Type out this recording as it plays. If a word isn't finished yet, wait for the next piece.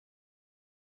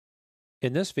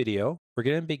In this video, we're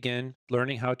going to begin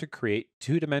learning how to create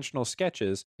two-dimensional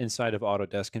sketches inside of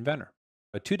Autodesk Inventor.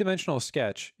 A two-dimensional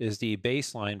sketch is the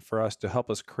baseline for us to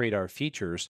help us create our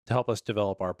features to help us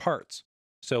develop our parts.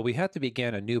 So we have to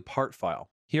begin a new part file.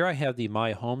 Here I have the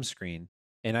My Home screen,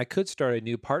 and I could start a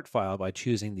new part file by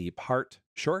choosing the Part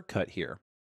shortcut here.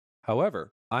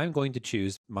 However, I'm going to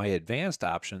choose my advanced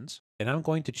options, and I'm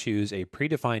going to choose a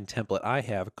predefined template I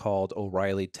have called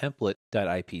O'Reilly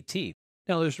template.ipt.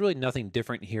 Now, there's really nothing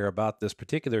different here about this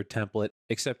particular template,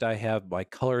 except I have my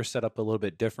color set up a little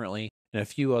bit differently and a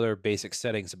few other basic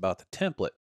settings about the template.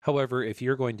 However, if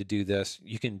you're going to do this,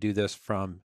 you can do this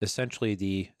from essentially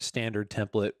the standard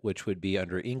template, which would be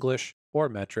under English or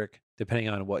metric, depending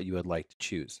on what you would like to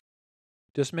choose.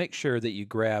 Just make sure that you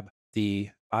grab the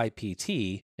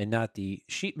IPT and not the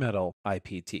sheet metal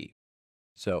IPT.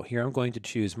 So here I'm going to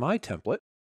choose my template,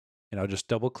 and I'll just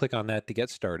double click on that to get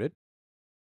started.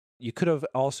 You could have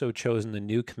also chosen the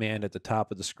new command at the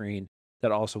top of the screen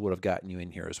that also would have gotten you in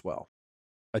here as well.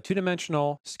 A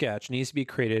two-dimensional sketch needs to be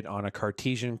created on a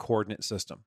Cartesian coordinate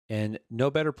system, and no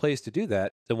better place to do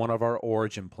that than one of our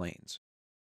origin planes.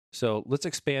 So let's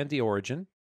expand the origin,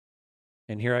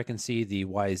 and here I can see the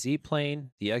YZ plane,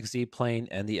 the XZ plane,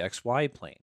 and the XY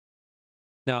plane.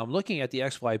 Now I'm looking at the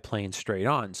XY plane straight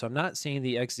on, so I'm not seeing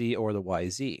the XZ or the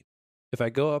YZ. If I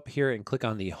go up here and click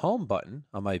on the Home button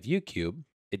on my view cube,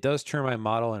 it does turn my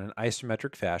model in an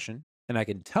isometric fashion, and I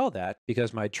can tell that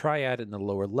because my triad in the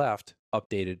lower left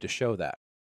updated to show that.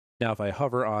 Now, if I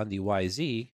hover on the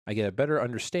YZ, I get a better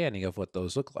understanding of what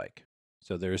those look like.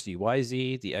 So there's the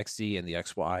YZ, the XZ, and the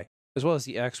XY, as well as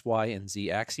the X, Y, and Z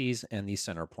axes and the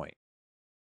center point.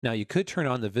 Now, you could turn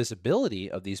on the visibility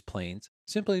of these planes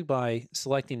simply by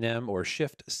selecting them or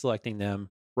shift selecting them,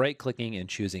 right-clicking and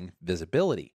choosing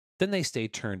visibility. Then they stay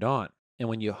turned on, and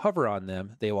when you hover on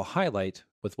them, they will highlight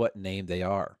with what name they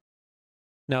are.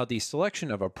 Now, the selection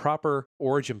of a proper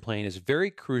origin plane is very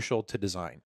crucial to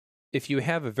design. If you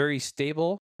have a very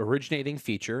stable originating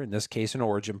feature, in this case an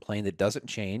origin plane that doesn't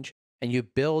change, and you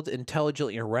build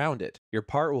intelligently around it, your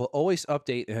part will always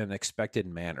update in an expected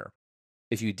manner.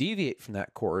 If you deviate from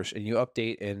that course and you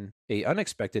update in an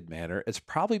unexpected manner, it's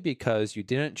probably because you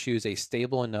didn't choose a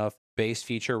stable enough base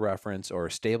feature reference or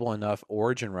a stable enough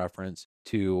origin reference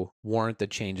to warrant the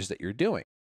changes that you're doing.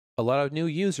 A lot of new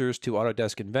users to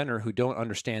Autodesk Inventor who don't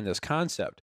understand this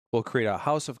concept will create a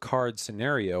house of cards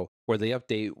scenario where they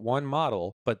update one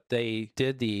model, but they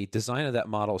did the design of that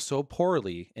model so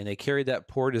poorly and they carried that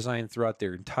poor design throughout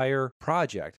their entire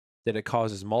project that it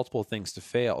causes multiple things to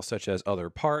fail, such as other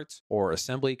parts or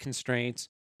assembly constraints,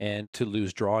 and to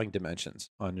lose drawing dimensions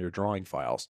on your drawing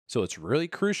files. So it's really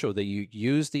crucial that you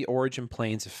use the origin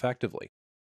planes effectively.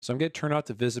 So I'm going to turn off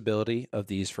the visibility of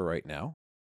these for right now.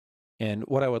 And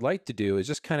what I would like to do is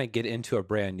just kind of get into a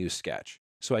brand new sketch.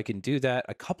 So I can do that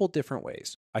a couple different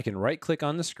ways. I can right click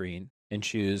on the screen and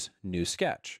choose New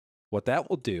Sketch. What that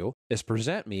will do is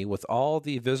present me with all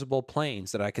the visible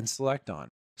planes that I can select on.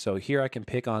 So here I can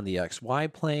pick on the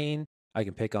XY plane, I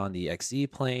can pick on the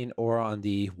XZ plane, or on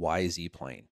the YZ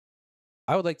plane.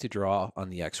 I would like to draw on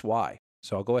the XY.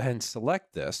 So I'll go ahead and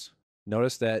select this.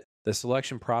 Notice that the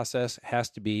selection process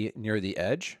has to be near the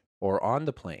edge or on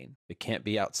the plane. It can't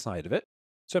be outside of it.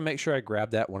 So make sure I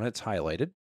grab that when it's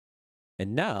highlighted.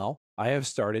 And now I have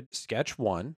started sketch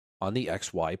 1 on the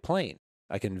XY plane.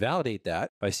 I can validate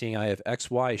that by seeing I have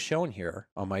XY shown here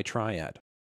on my triad.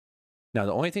 Now,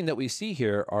 the only thing that we see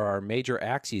here are our major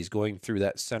axes going through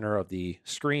that center of the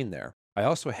screen there. I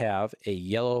also have a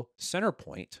yellow center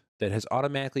point that has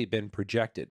automatically been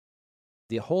projected.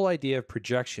 The whole idea of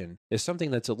projection is something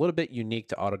that's a little bit unique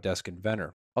to Autodesk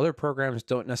Inventor. Other programs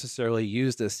don't necessarily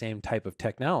use the same type of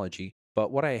technology,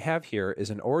 but what I have here is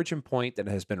an origin point that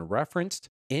has been referenced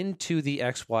into the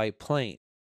XY plane.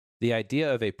 The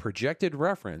idea of a projected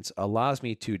reference allows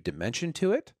me to dimension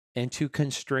to it and to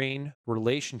constrain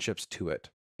relationships to it.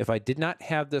 If I did not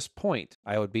have this point,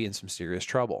 I would be in some serious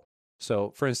trouble.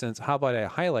 So for instance, how about I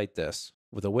highlight this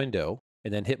with a window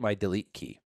and then hit my delete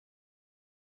key?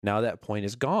 Now that point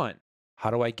is gone. How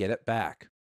do I get it back?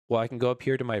 Well, I can go up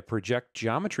here to my project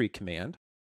geometry command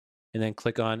and then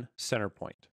click on center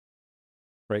point.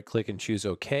 Right click and choose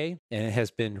OK, and it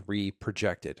has been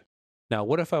re-projected. Now,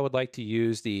 what if I would like to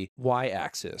use the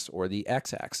y-axis or the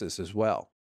x-axis as well?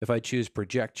 If I choose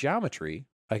project geometry,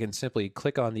 I can simply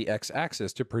click on the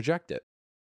x-axis to project it.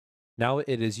 Now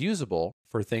it is usable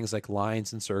for things like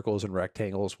lines and circles and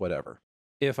rectangles, whatever.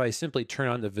 If I simply turn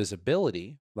on the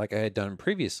visibility, like I had done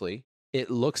previously, it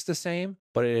looks the same,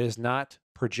 but it is not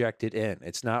projected in.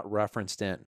 It's not referenced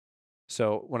in.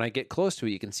 So when I get close to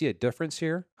it, you can see a difference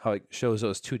here, how it shows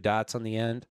those two dots on the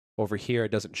end. Over here,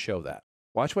 it doesn't show that.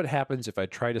 Watch what happens if I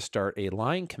try to start a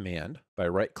line command by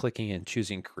right-clicking and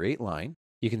choosing Create Line.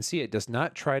 You can see it does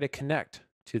not try to connect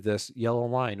to this yellow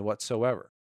line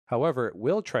whatsoever. However, it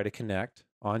will try to connect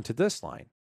onto this line.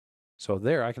 So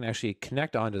there, I can actually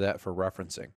connect onto that for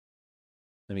referencing.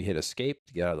 Let me hit Escape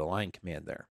to get out of the line command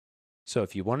there. So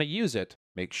if you want to use it,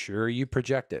 make sure you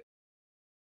project it.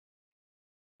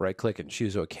 Right-click and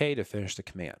choose OK to finish the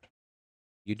command.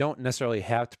 You don't necessarily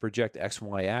have to project X and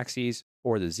Y axes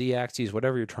or the Z axes,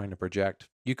 whatever you're trying to project.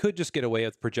 You could just get away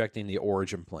with projecting the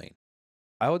origin plane.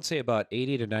 I would say about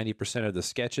 80 to 90% of the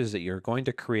sketches that you're going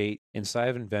to create inside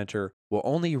of Inventor will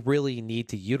only really need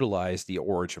to utilize the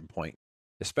origin point,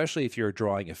 especially if you're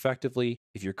drawing effectively,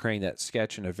 if you're creating that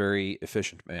sketch in a very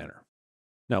efficient manner.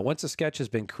 Now, once a sketch has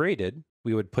been created,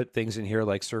 we would put things in here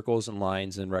like circles and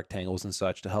lines and rectangles and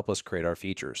such to help us create our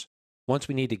features. Once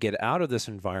we need to get out of this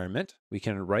environment, we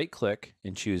can right-click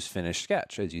and choose Finish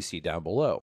Sketch, as you see down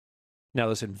below. Now,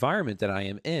 this environment that I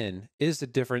am in is the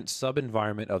different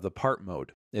sub-environment of the part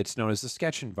mode. It's known as the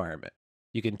sketch environment.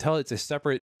 You can tell it's a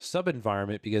separate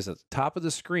sub-environment because at the top of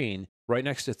the screen, right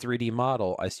next to 3D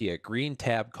model, I see a green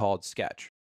tab called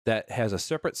Sketch that has a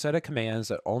separate set of commands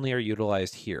that only are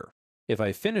utilized here. If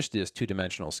I finish this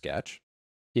two-dimensional sketch,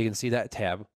 you can see that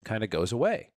tab kind of goes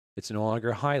away. It's no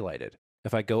longer highlighted.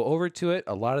 If I go over to it,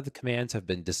 a lot of the commands have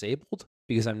been disabled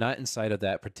because I'm not inside of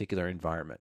that particular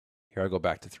environment. Here I go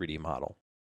back to 3D model.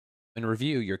 In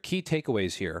review, your key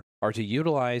takeaways here are to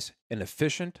utilize an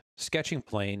efficient sketching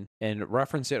plane and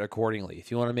reference it accordingly.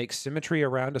 If you want to make symmetry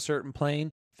around a certain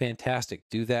plane, fantastic,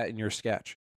 do that in your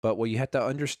sketch. But what you have to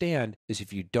understand is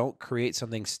if you don't create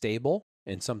something stable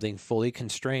and something fully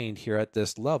constrained here at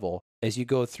this level, as you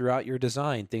go throughout your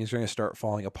design, things are going to start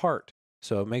falling apart.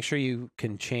 So make sure you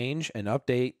can change and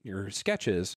update your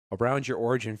sketches around your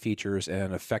origin features in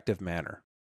an effective manner.